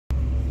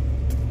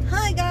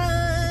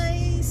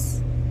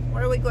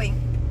we going?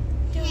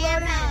 To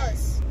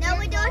Roadhouse. No,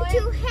 we're going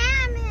to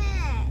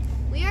Hammond.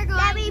 We are going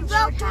to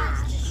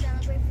Roadhouse to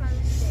celebrate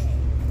Father's Day.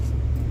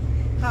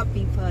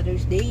 Happy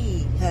Father's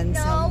Day,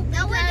 handsome.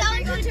 No, we're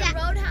going to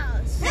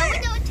Roadhouse. No,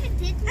 we're going to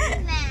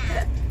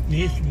Disneyland.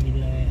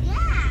 Disneyland.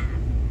 Yeah.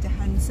 The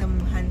handsome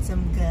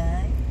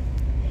guy.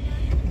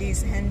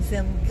 This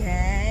handsome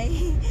guy.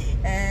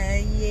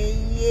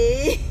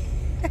 Yeah.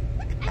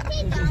 I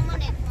think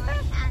Dominic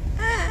wants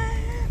that.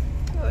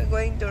 We're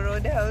going to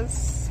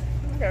Roadhouse,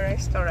 the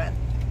restaurant.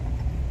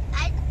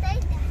 I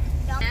think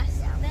Dominic's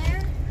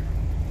there.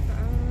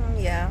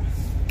 Yeah.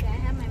 Okay, I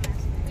have my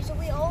mask. So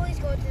we always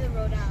go to the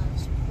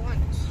Roadhouse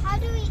once. How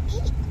do we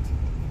eat?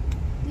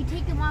 We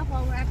take them off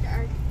while we're at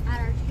our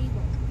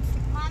table.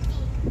 Mommy,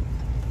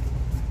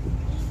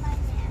 need my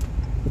mask.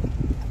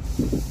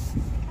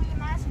 Put your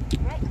mask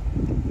right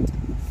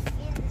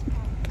in this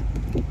palm.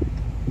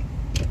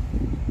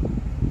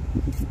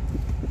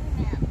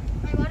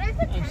 My water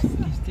put pencil.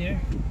 Is there?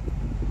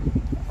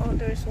 Oh,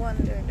 there's one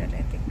there that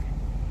I think.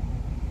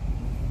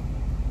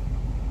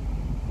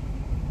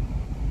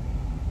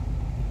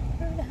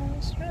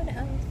 Roadhouse.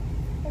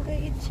 Okay,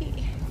 itchy.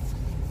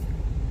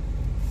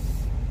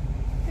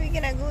 We're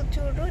gonna go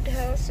to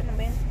Roadhouse in a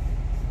minute.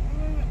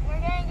 We're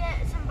gonna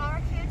get some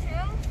barbecue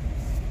too.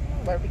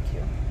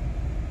 Barbecue.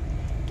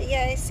 Okay,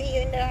 guys, see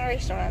you in the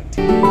restaurant.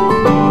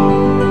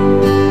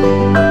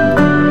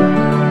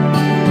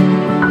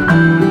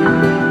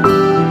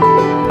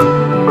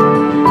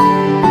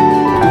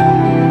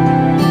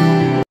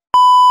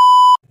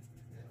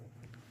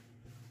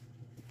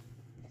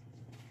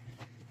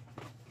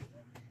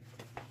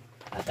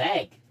 A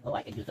bag. Oh,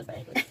 I can use a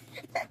bag.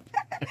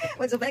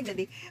 What's the bag,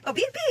 Daddy? Oh,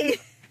 BNP!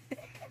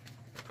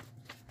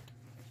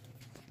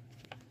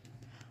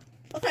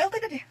 Okay,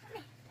 Daddy.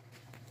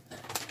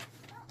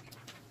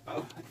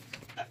 Oh.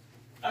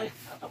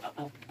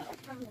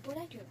 What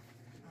I do?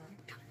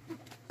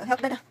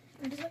 Help, Dada.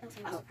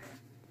 Oh.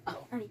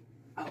 Oh. Honey.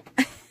 Oh.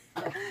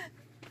 Oh.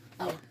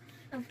 Oh.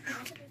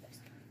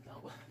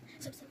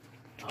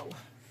 Oh.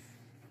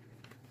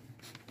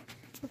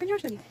 Open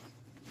yours, Daddy.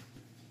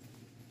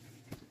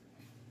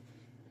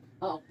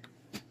 Oh.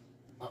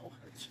 Oh.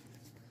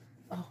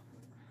 Oh.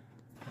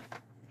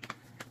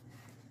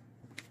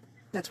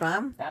 That's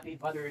from Happy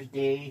Father's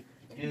Day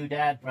to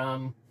Dad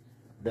from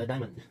the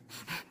Diamond.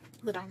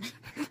 the diamond.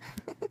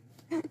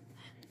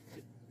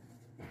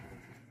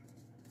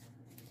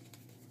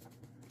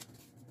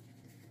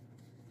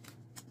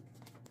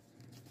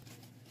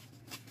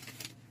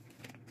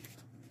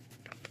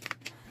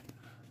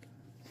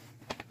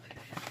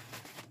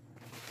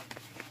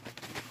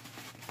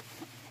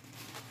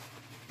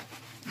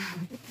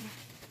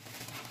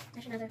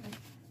 There's another one.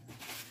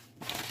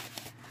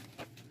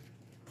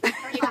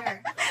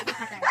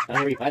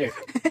 Harry Potter.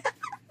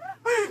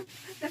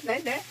 That's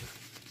nice, there.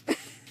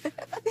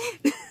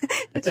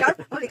 That's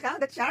sharp. Holy cow,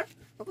 that's sharp.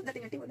 Put that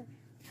in your table.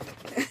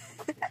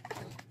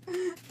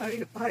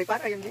 Harry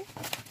Potter, yun din.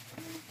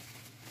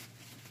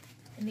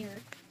 A mirror.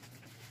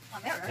 A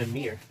mirror? A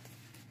mirror.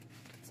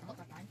 So look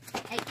like mine.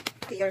 Hey.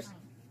 Okay, yours.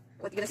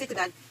 What you gonna say to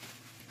Dad?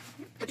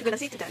 What you gonna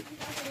say to Dad?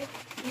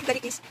 You got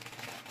it, kiss.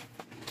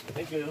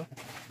 Thank you.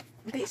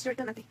 Okay, it's your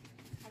turn, Auntie.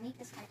 I made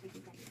this card for you,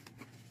 Daddy.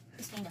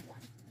 This kind of one.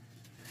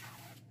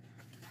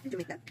 Did you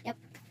make that? Yep.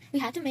 We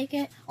had to make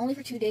it only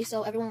for 2 days,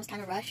 so everyone was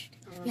kind of rushed.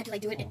 We had to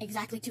like do it in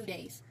exactly 2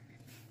 days.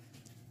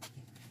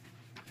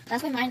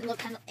 That's why mine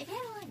looked kind of. Come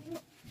on.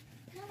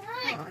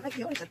 Oh, I like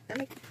yours. I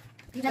like.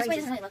 That's why it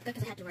doesn't really look good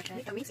because I had to rush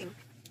it. Amazing.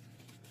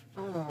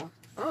 Oh,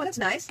 that's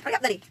nice. Hurry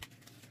up, Daddy.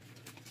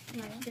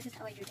 Yeah, this is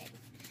how I drew Daddy.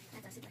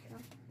 That's a superhero.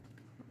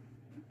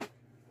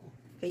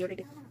 Okay, you're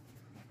ready.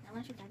 I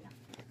want to shoot Daddy up.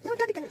 No,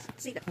 Daddy can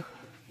see that.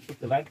 Put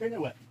the lantern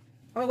or what?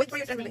 Oh, wait for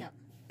your turn, Stand Daddy. up.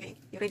 Okay,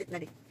 you ready,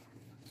 Daddy.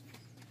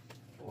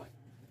 What?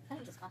 I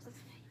think this classes.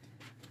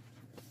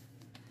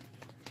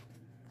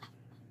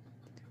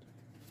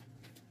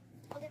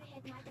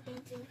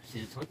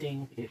 Since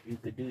hunting, if you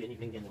could do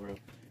anything in the world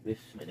with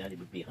my daddy,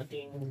 would be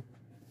hunting.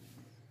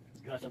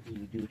 Draw something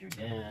you do with your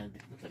dad.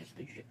 Looks like a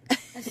spaceship.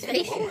 A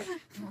spaceship?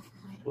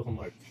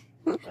 Walmart.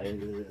 I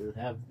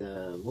have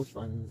the most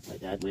fun with my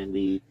dad when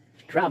we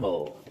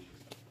travel.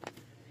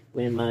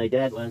 When my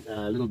dad was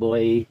a little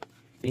boy,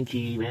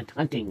 Pinky went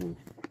hunting.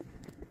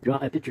 Draw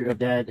a picture of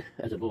Dad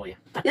as a boy.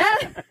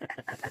 Yeah.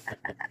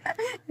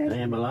 I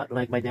am a lot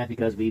like my dad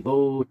because we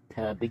both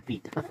have big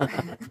feet.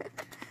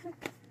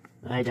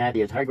 My dad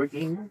is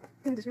hardworking.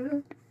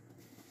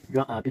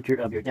 Draw a picture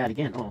of your dad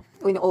again. Oh.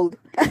 When you're old.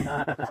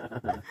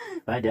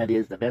 My dad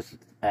is the best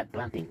at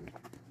planting.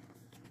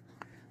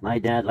 My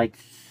dad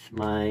likes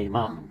my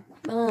mom.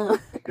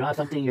 Draw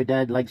something your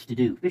dad likes to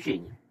do.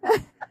 Fishing.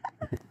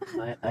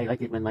 I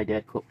like it when my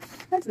dad cooks.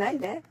 That's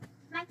nice, eh?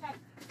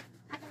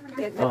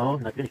 Oh,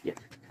 not finished yet.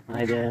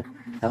 My dad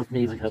helps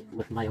me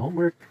with my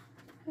homework.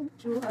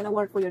 True, an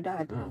award for your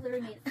dad. Oh.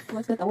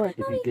 What's that award?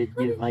 If we could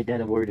give my dad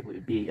an award, it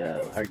would be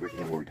a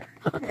hardworking award.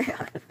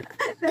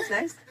 That's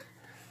nice.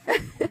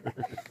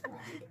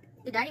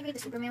 Did Daddy make the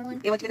Superman one?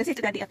 Okay, what you gonna say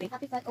to Daddy, Ate?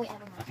 Happy Father. Oh, wait, I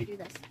don't know. I drew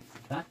this.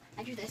 Huh?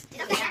 I drew this.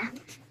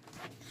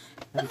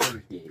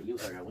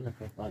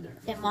 father.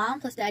 Then mom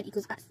plus dad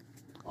equals us.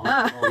 Oh,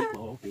 Ah.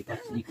 okay,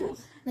 that's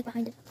equals. Like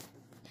behind it.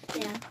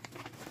 Yeah.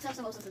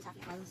 So also says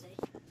Happy Father's Day.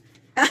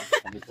 I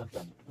guess some.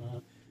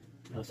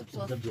 No, some.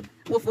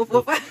 Woof, woof,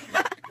 woof.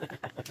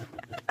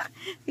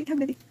 Wait, come,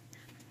 Daddy.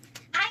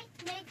 I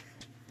make.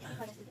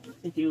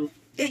 Thank you.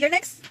 Okay, you're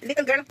next,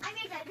 little girl. I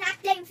made the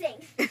exact same thing,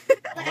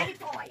 but I did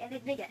toy and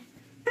it's bigger.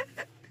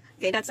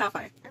 Okay, that's how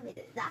far. I made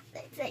the exact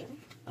same thing.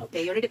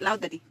 Okay, you read it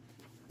loud, Daddy.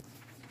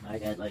 My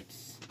dad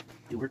likes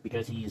to work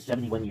because he's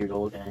 71 years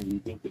old and you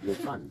think it is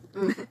fun.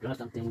 Draw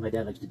something my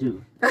dad likes to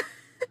do. What's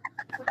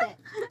that?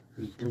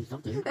 He's doing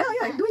something. Oh,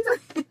 yeah, I'm doing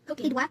something.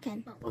 Cooking.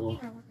 Wacken. Oh,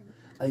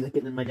 I like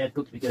it when my dad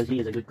cooks because he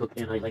is a good cook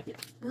and I like it.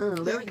 Oh,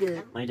 very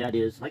good. My dad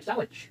is Mike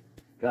Sawich.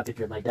 Draw a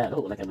picture of my dad.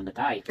 Oh, like I'm in the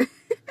Thai.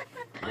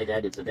 My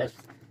dad is the best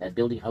at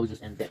building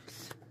houses and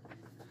decks.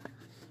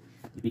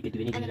 If he could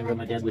do anything ever,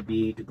 my dad would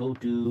be to go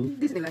to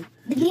Disneyland.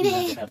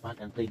 Disneyland. have fun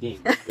and play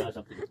games. Draw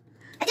something.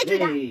 I did do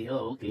that. Yay!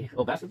 Oh, okay.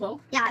 Oh, basketball?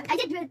 Yeah, I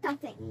did do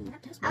something.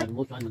 I'm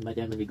most fun with my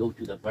dad when we go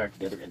to the park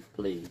together and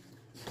play.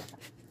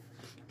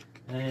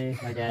 Hey,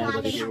 my dad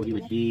was a hero. He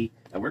would be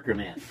a worker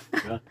man.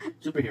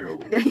 Superhero.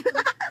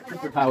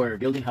 Superpower.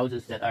 Building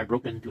houses that are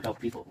broken to help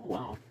people. Oh,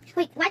 wow.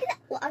 Wait, why did that?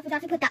 Well, I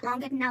forgot to put that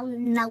longer. Now,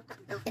 nope.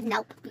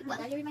 Nope. Well,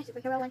 did you read my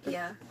superhero one too?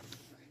 Yeah.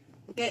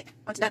 Okay,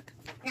 what's that?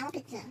 Now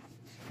picture.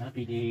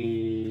 Happy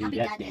day. Happy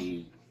Dad Dad Day.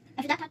 Day.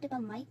 I forgot to talk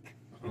about Mike.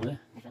 Oh, I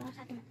forgot to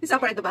talk about. Is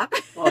that at the back?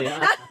 oh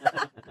yeah.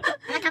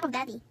 I'm on top of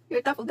Daddy.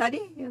 You're top of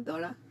Daddy? Yeah,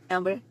 Dora.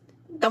 Amber.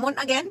 Damon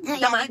again?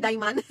 Yeah.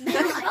 Diamond.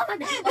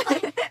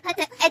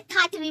 It's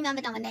hard to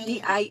remember the name.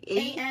 D-I-A.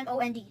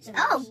 A-M-O-N-D.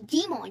 Oh,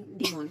 Demon.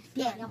 Demon.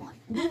 Yeah, Demon.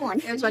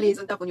 Demon. Everybody is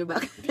on top on your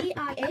back.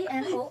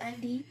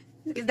 D-I-A-M-O-N-D.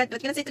 Is that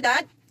what you're gonna say to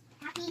Dad?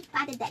 Happy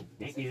Father's Day.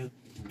 Thank you.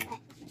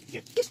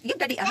 Just give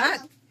Daddy a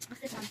hug.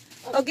 What's this one?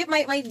 Oh, give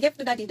my gift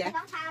to Daddy I there.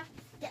 don't have.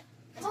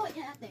 Oh,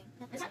 yeah, that thing.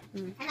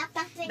 And I've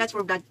got thing. That's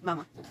for Dad,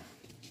 Mama. Oh,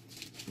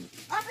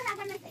 I have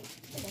one more thing.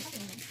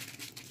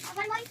 Oh,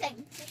 one more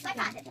thing. It's my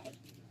Father's Day.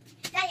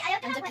 Daddy, I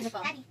don't have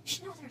one. Daddy.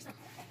 Shh, no, there's not.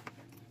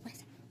 What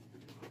is it?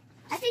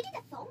 I think it's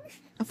a phone.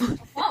 A phone.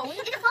 Oh,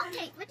 it's a phone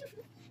tape. What do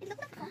you? It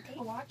looks like a phone tape.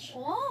 A watch?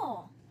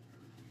 Oh.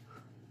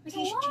 It's a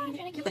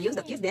watch. You can use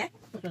the keys there.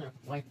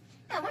 Why?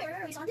 Oh,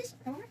 where we saw this?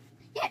 Remember?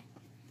 Yeah.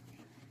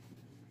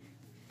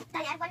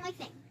 Daddy, I have one more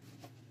thing.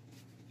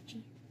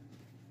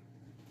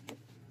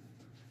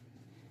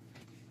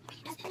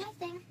 That's one more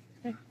thing.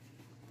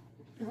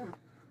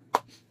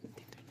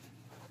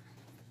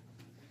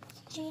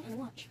 Chain and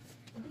watch.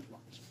 A big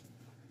watch.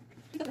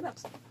 Look at the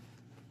box.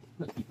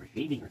 Must be for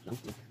shaving or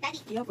something. Daddy,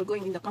 Yeah, we're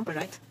going in the camper,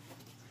 right?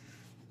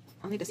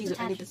 Only the scissors.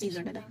 I need the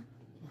scissors, Dada.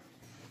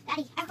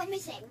 Daddy, I have one more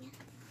thing.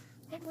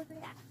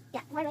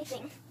 Yeah, one more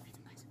thing.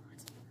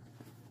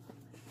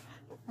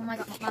 Oh my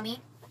god, mommy.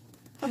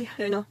 Oh yeah,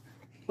 I know.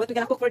 What we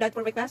gonna cook for Dad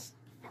for breakfast?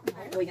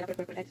 Oh, we gonna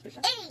prepare for Dad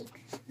special. Egg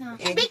No.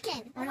 and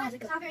bacon. Oh no,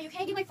 Xavier, you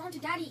can't give my phone to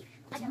daddy.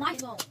 That's my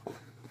phone.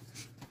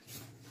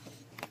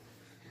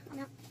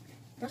 No.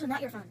 Those are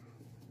not your phone.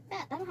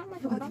 Yeah, I don't have my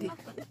phone. I don't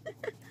have my phone.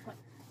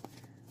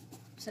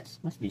 Sis.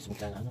 Must be some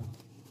kind of, I don't know.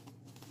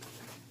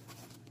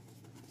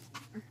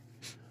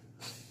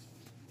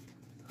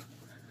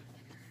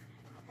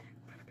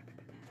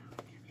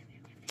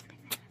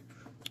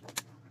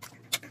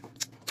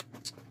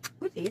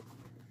 Good eat.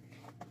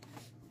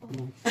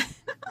 Into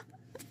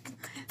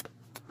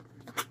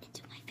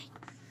my face.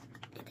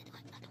 And then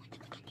another one to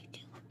put on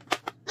YouTube.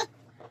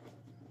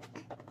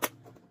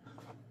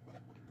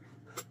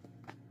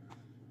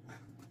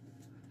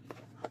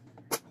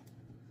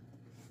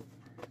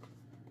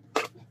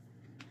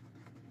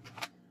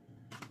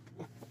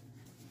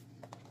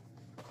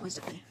 What's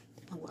that there?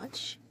 A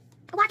watch?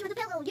 A watch with a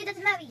pillow. You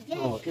just married. Yay.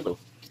 Oh, pillow.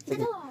 It's a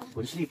door.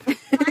 Go to sleep. No,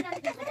 I don't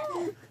think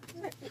so.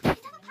 It's a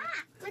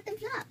pack with them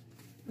flop.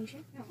 Are you sure?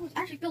 No. Oh, it's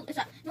actually filled. It's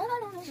a. No.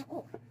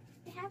 Oh.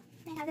 They have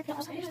the pillow.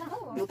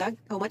 Oh. No tag?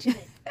 How much? Oh,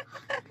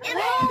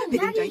 They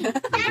didn't daddy. join.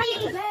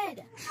 Daddy. The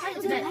bed.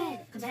 It's a bed.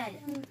 The bed.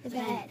 The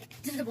bed.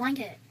 This is a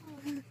blanket.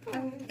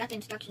 Got the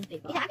instructions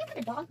paper. Yeah, I can put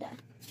a dog there.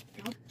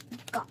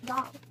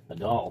 Dog. A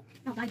doll.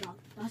 No, my dog.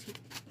 Dog's cute.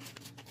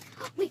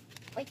 Wait,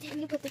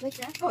 can you put the witch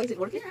there? Oh, is it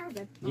working?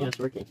 Yeah, it's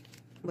working.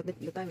 But the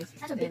time is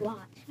That's a big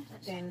watch.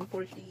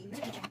 10:40,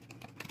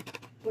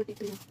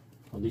 42.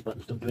 Well, these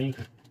buttons don't do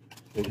anything.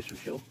 They're just for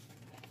show.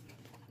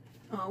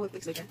 Oh, we'll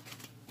fix later.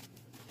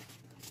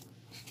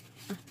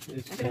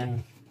 It's Okay.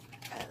 10.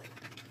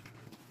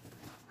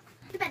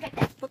 The bed right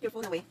there. Put your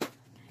phone away.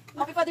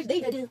 Happy Father's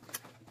Day, Daddy.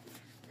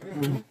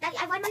 Daddy, I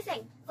have one more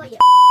thing for you.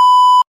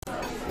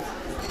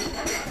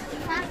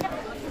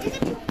 Is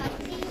it too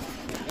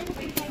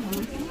spicy?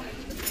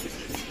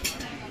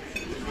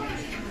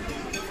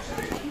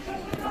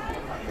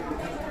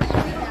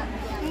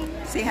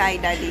 Say hi,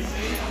 Daddy.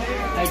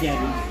 Hi,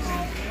 Daddy.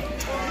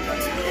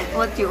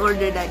 What you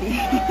order, Daddy?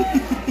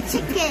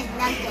 Chicken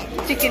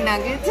nuggets. Chicken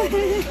nuggets.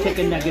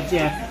 Chicken nuggets,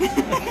 yeah.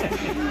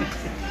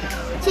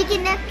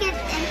 Chicken nuggets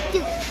and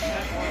soup.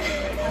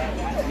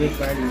 Big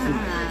barley soup.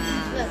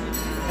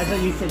 I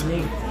thought you said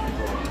name.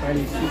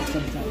 Barley soup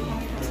sometime.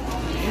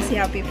 Say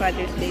Happy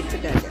Father's Day to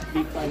Dada.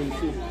 Big party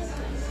too.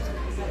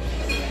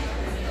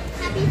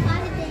 Happy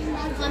Father's Day,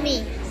 Mommy.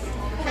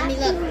 Mommy,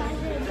 look.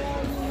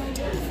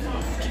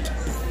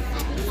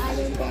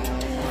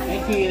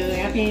 Thank you,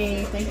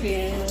 happy. Thank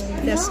you.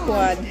 The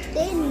squad.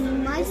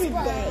 Then Mother's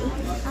Day.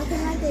 Happy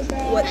Mother's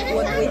Day. What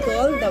we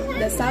call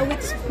the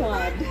Sawit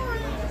squad.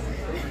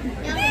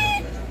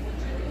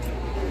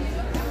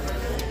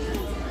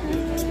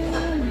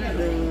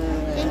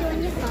 Then do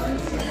on your phone.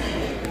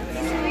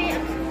 Sorry,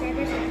 I'm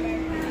never started.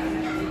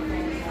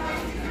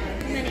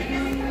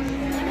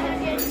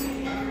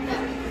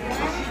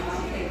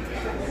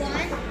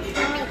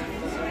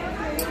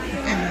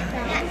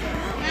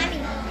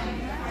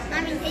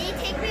 Mommy, can you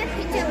take me a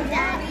picture of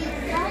Daddy?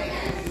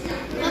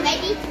 Oh,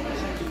 baby.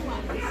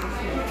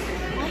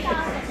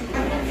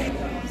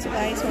 So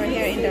guys, we're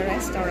here in the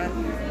restaurant,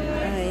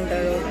 in the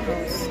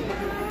Roadhouse.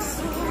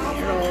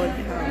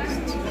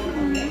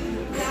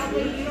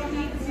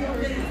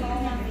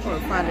 For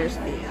Father's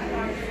Day.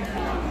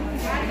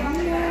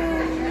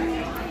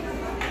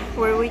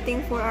 We're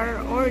waiting for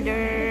our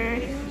order.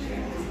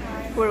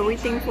 We're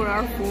waiting for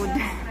our food.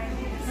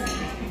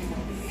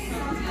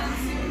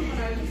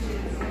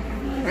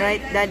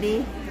 Right,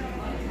 Daddy?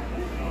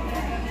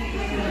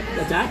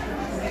 What's that?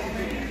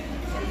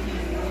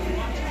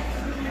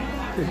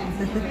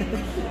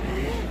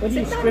 What are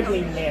you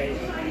scribbling there?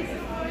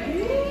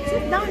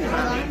 Sit down,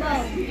 Mom.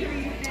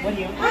 What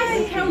do you?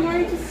 Hi, how are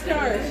you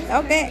start?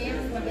 Okay.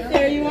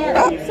 There you are.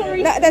 Oh, Oh,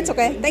 sorry. that's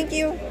okay. Thank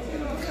you.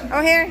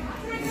 Oh, here.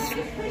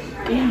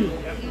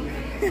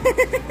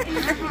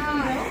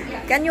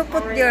 Can you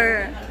put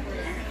your...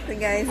 So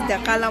guys, the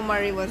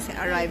calamari was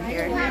arrived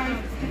here.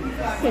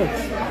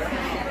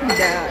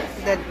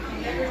 The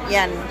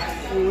yan.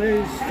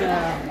 Where's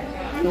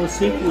no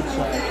seafood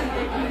sauce?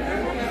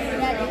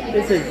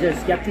 This is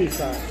just yucky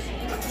sauce.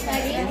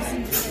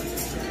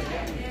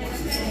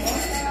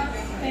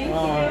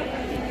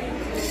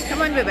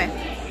 Come on, baby.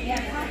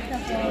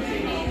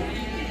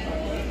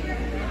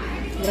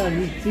 Yeah, I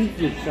need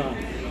seafood sauce.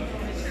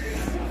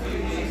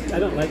 I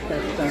don't like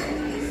that stuff.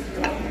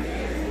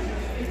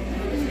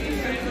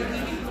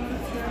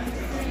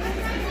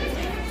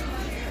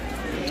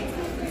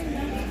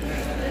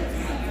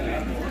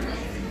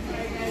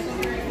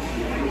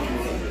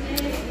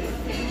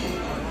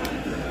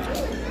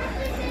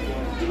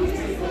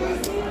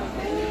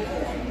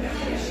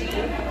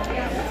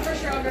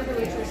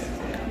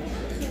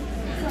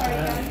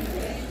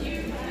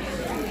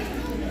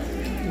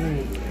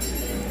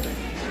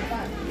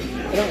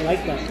 I don't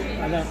like that.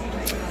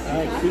 I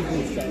like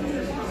seafood stuff.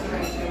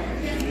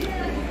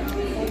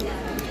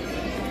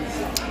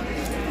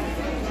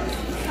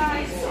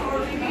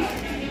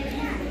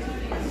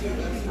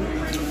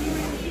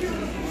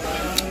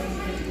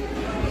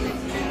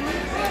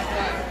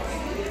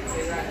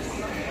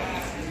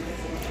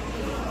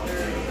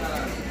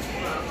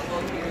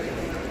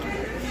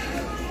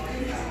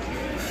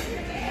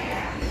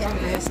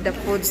 Yes, the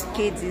food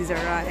kids is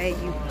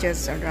arrived. You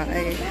just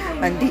arrived,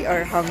 and they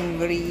are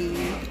hungry.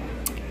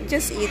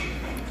 Just eat.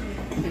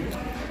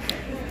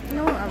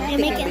 No, I'm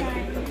taking make it.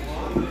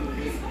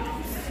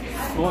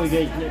 Oh, you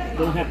guys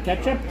don't have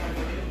ketchup?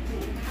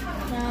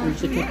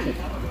 Where's the ketchup?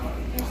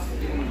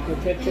 No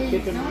ketchup?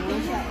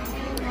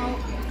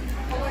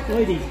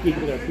 Why these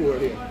people are poor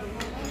here?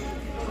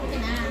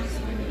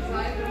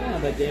 Yeah,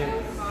 but they're...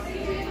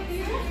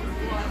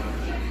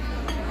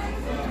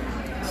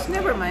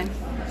 Never mind.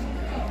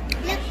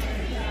 Look.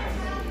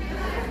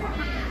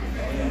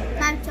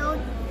 Mom told.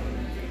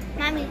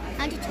 Mommy,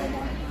 Auntie told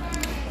her.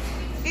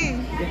 They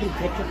have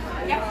ketchup?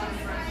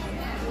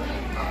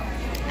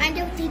 I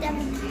don't see them.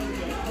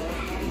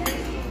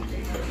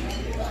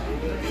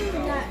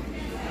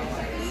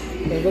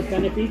 What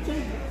kind of pizza?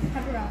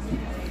 Pepperoni.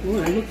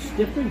 Oh, it looks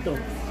different though.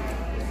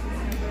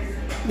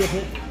 Looks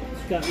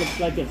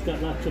like it's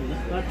got lots of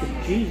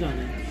cheese on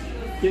it.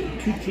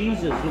 Two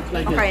cheeses. Looks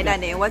like Okay, it's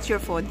Daddy, what's your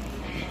food?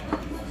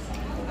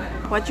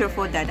 What's your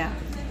food, Dada?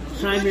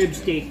 prime rib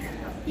steak,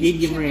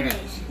 medium rare.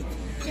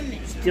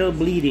 Still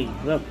bleeding.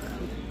 Look.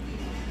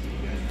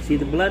 See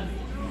the blood?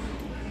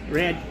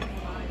 Red.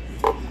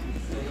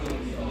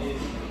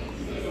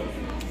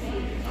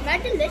 They're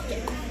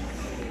delicious.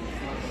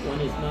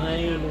 One is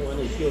mine, one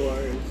is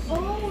yours.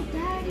 Oh,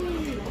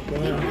 Daddy.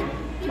 Wow.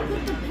 They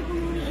put the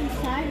pepperoni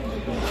inside of the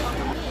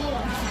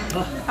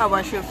bowl. How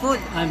was your food?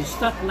 I'm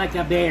stuck like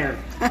a bear.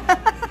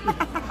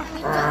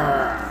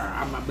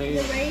 I'm a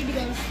bear. Ready to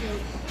go to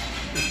sleep.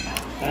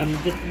 I'm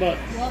just about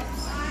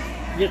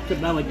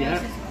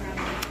yeah.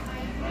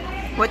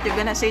 What you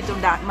gonna say to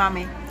that,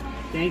 Mommy?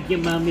 Thank you,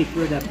 Mommy,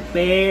 for the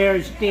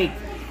bear steak.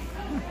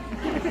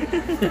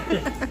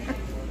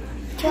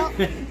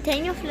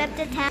 Can you flip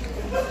the tab?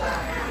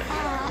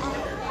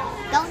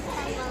 Don't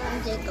tell Mom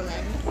I'm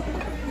jiggling.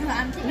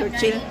 I'm You're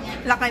chill.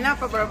 Laki na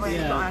pa, bro.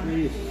 Yeah,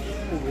 please.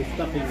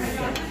 Overstuffing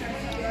yourself.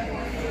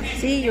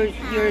 See,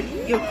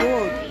 you're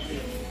cold.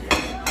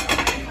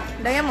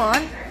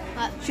 Diamond,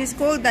 she's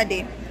cold,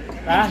 Daddy.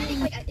 Huh?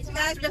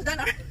 Guys, we just done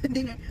our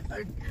dinner,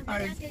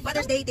 our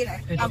Father's Day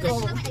dinner. I'm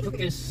cold. Look,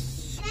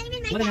 it's Can I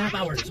even 1.5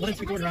 hours. 1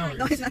 3/4 hours.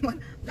 No, it's not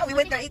one. No, we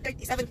went there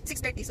 8:30,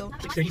 6:30, so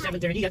 6:30,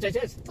 7:30. That's what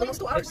it says. almost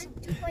 2 hours.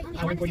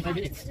 Hour and 45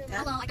 minutes.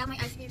 Hello, I got my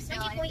ice cream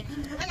still.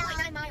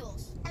 1.9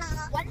 miles.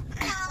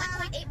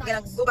 1.8 We're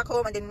gonna miles. go back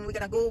home and then we're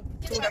gonna go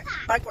to the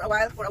park for a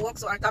while for a walk,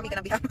 so our tummy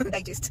gonna be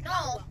digest.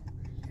 No.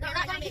 No, we're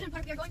not going to Kingston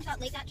Park. We're going to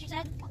that lake that she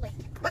said. What lake?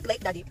 What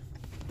lake, Daddy?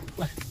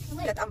 What?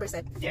 That Amber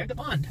said. There, the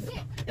pond.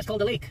 It's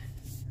called the lake.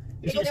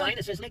 You see the sign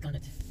that says lake on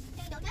it.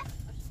 We're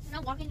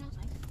not walking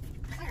outside.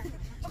 Where?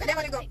 Okay, then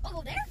wanna go. Oh,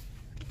 go there?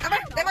 Amber,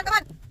 Demon, come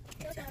on.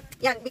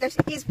 Yeah, because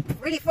he's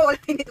really full.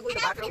 We need to go to the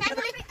bathroom. And I'm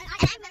really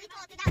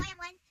cold. That way I'm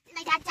wearing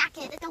my dad's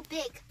jacket. It's so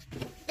big.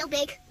 So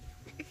big.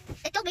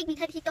 It's so big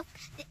because he's so...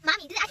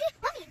 Mommy, I said,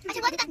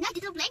 what is that nice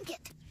little blanket?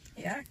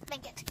 Yeah.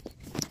 Blanket.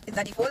 Is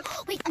Daddy full?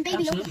 Wait, I'm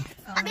Baby Yoda. Absolutely.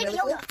 I'm Baby Really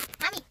Yoda. full?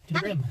 Mommy, To the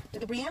brim. To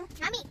the brim?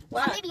 Mommy,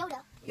 What? I'm Baby Yoda.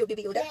 You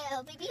baby Yoda?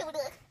 Yeah, Baby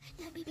Yoda.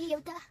 Yeah, Baby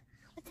Yoda.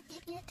 What's the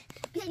ticket?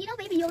 Because you know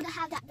Baby Yoda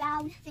have that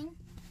round thing.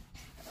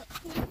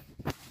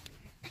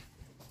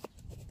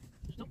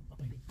 Stop.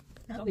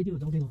 That's all they do.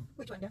 It's all day long.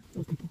 Which one, yeah?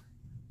 Those people.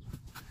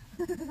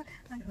 I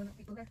don't know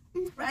people there.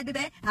 Right,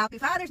 baby. Happy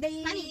Father's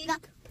Day. Mommy,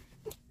 look.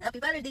 Happy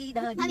Father's Day,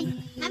 Daddy.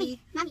 Mommy.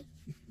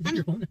 Is that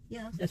your phone?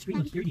 Yeah. That screen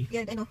looks dirty.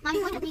 Yeah, I know.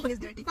 Mommy, point at My me. phone is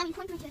dirty. Mommy,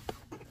 point at me.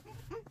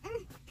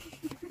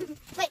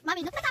 Wait,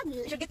 Mommy, look like I'm...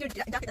 You should get your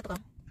jacket at the top.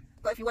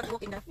 Go if you want to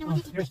walk in there. No, Oh,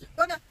 Mommy, there's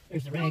Go na.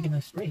 the rag and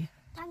the spray.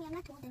 Mommy, I'm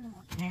not cold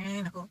anymore.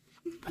 Eh, nako.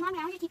 Mommy,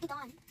 I want to keep it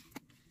on.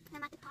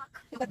 I'm at the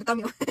park. Look at the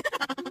tummy. And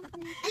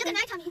look at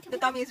my tummy. The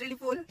tummy is really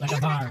full. Like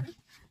a bar.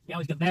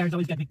 Bears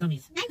always got big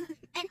tummies. I'm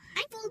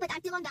full, but I'm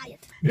still on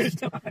diet. There's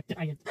still on a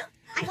diet.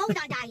 I'm always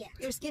on diet.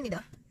 You're skinny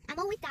though. I'm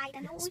always diet.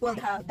 I'm always Spoiled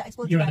diet.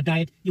 spoiled You're on a brat.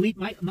 diet. You eat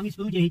mommy's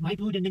food, you eat my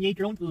food, and then you eat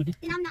your own food.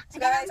 Then I'm not. So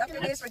guys, after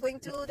this, we're going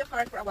to the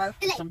park for a while.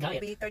 The lake. Some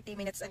diet. Maybe 30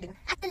 minutes and then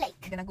At the lake.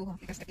 we're gonna go home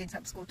because the kids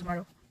have school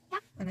tomorrow. Yeah.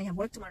 And I have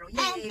work tomorrow.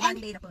 Yay, And-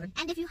 Monday na po.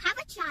 And if you have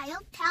a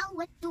child, tell us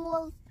what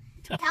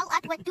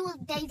dual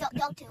days you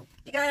go to.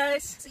 Hey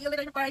guys, see you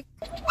later in the park.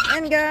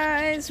 And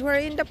guys, we're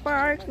in the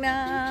park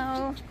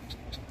now.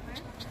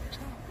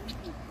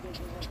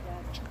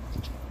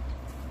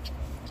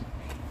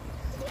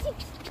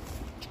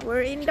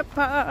 We're in the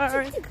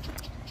park.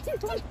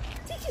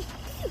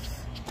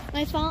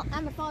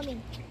 I'm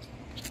falling.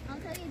 I'll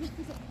tell you this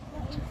is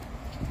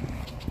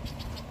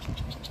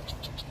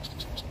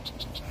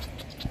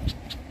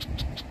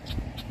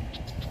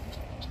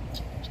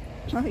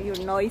Oh, you're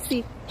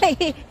noisy.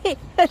 The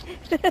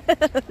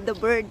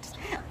birds.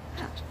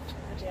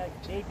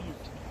 Babies.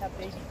 Have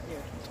babies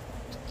here.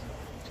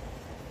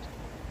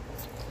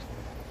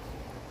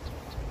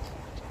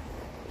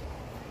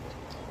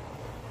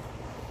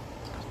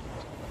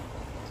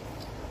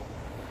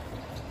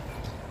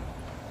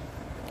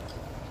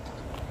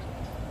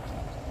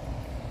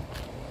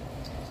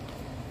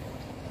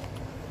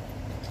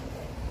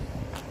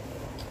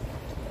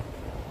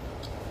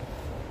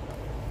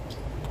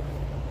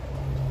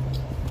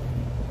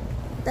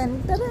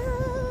 Dun, da, da.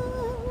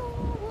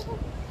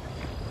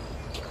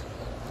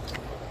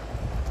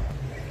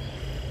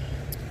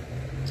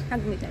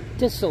 Hug me then.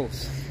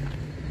 Thistles.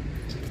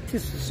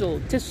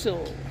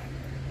 Thistle.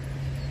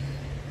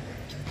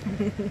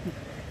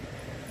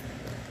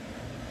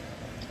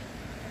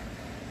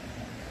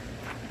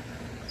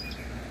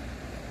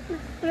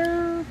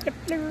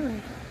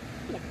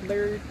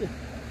 Blackbird.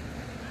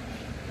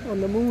 Oh,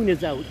 the moon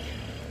is out.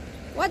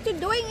 What you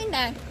doing in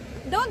there?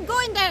 Don't go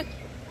in there.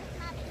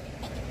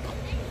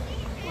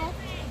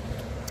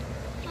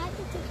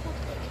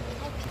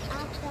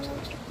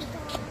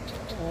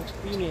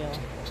 Female.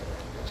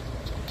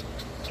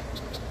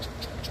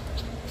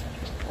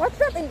 What's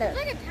that in there?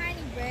 like a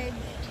tiny bridge.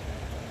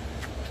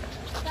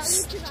 That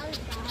leads to the other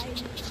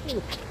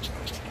side.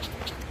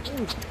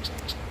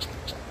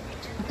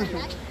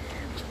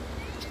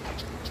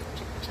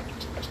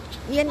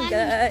 Yan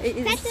guys.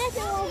 That's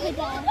over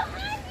there.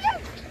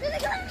 There's a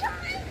guy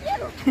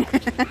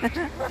behind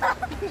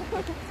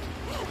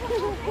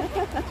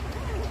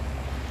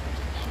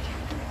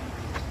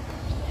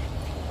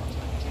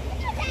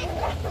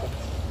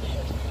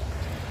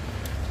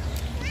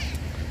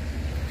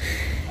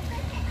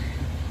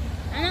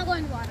I'm not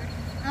going to water.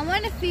 I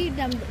want to feed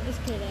them, but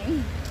just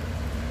kidding.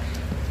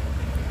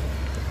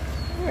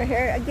 We're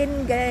here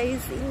again guys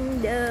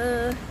in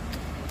the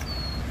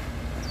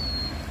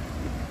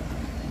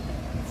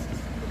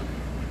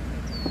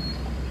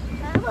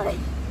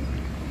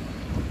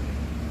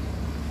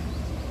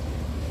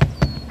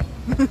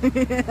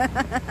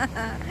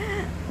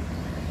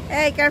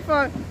Hey,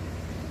 careful.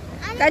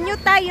 Can you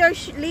tie your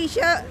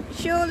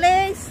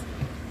shoelace?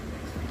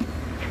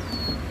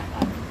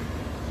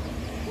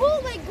 Oh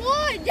my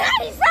god!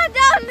 Daddy sat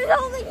down and his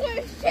whole thing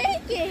started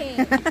shaking!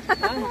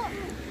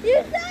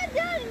 You sat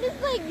down and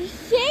just like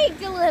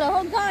shake a little.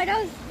 Oh god,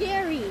 that was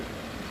scary.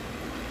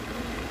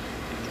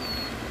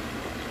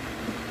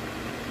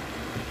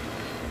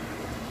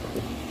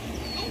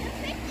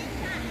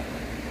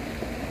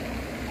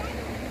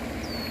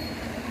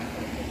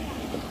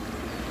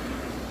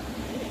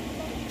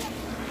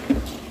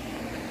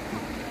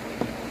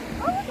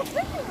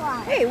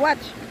 Hey, watch.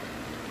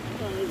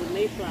 There's a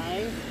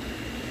mayfly.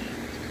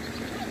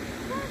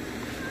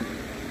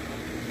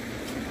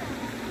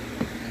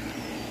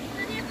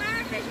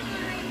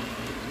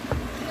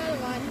 Another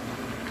one.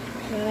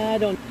 I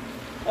don't.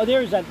 Oh,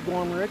 there's that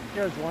cormorant.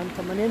 There's one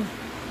coming in.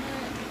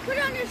 Put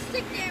it on your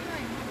stick there,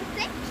 man.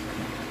 Stick?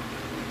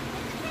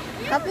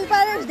 Happy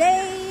Father's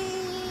Day!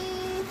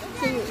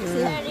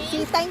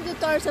 See, thank you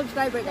to our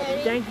subscriber.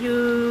 Daddy. Thank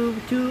you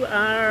to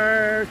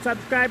our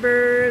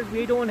subscribers.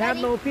 We don't have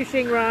no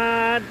fishing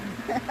rod.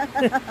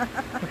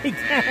 We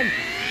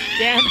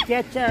can't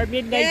catch our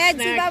midnight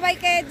Kids, snack. bye-bye,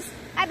 kids.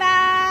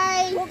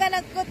 Bye-bye. Who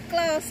gonna cut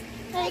close?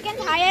 So you can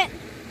tie it.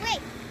 Wait.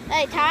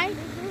 Hey, tie?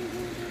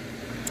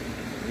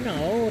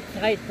 No,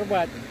 tight for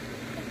what?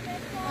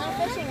 On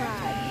a fishing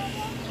rod.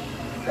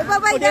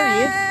 Bye-bye, Oh, there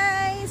he is.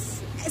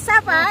 guys.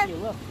 Sapa.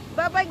 Look,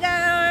 Bye-bye,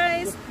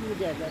 guys.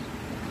 look at that.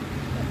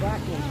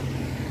 Black one.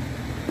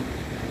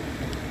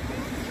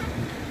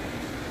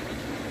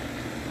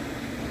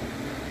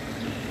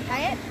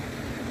 Tie it?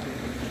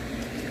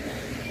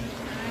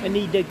 I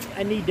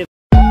need the